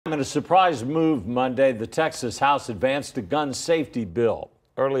In a surprise move Monday, the Texas House advanced a gun safety bill.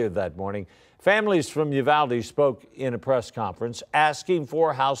 Earlier that morning, families from Uvalde spoke in a press conference asking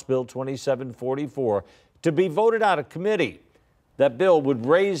for House Bill 2744 to be voted out of committee. That bill would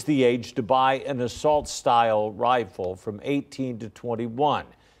raise the age to buy an assault-style rifle from 18 to 21.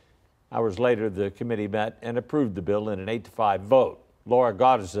 Hours later, the committee met and approved the bill in an 8-5 vote. Laura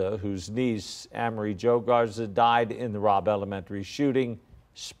Garza, whose niece, Amory Jo Garza, died in the Robb Elementary shooting,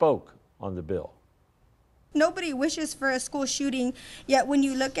 spoke on the bill. Nobody wishes for a school shooting, yet when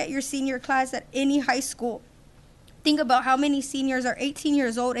you look at your senior class at any high school, think about how many seniors are 18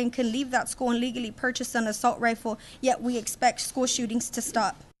 years old and can leave that school and legally purchase an assault rifle, yet we expect school shootings to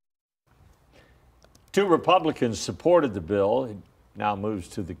stop. 2 Republicans supported the bill. It now moves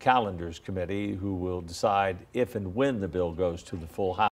to the Calendars Committee, who will decide if and when the bill goes to the full House.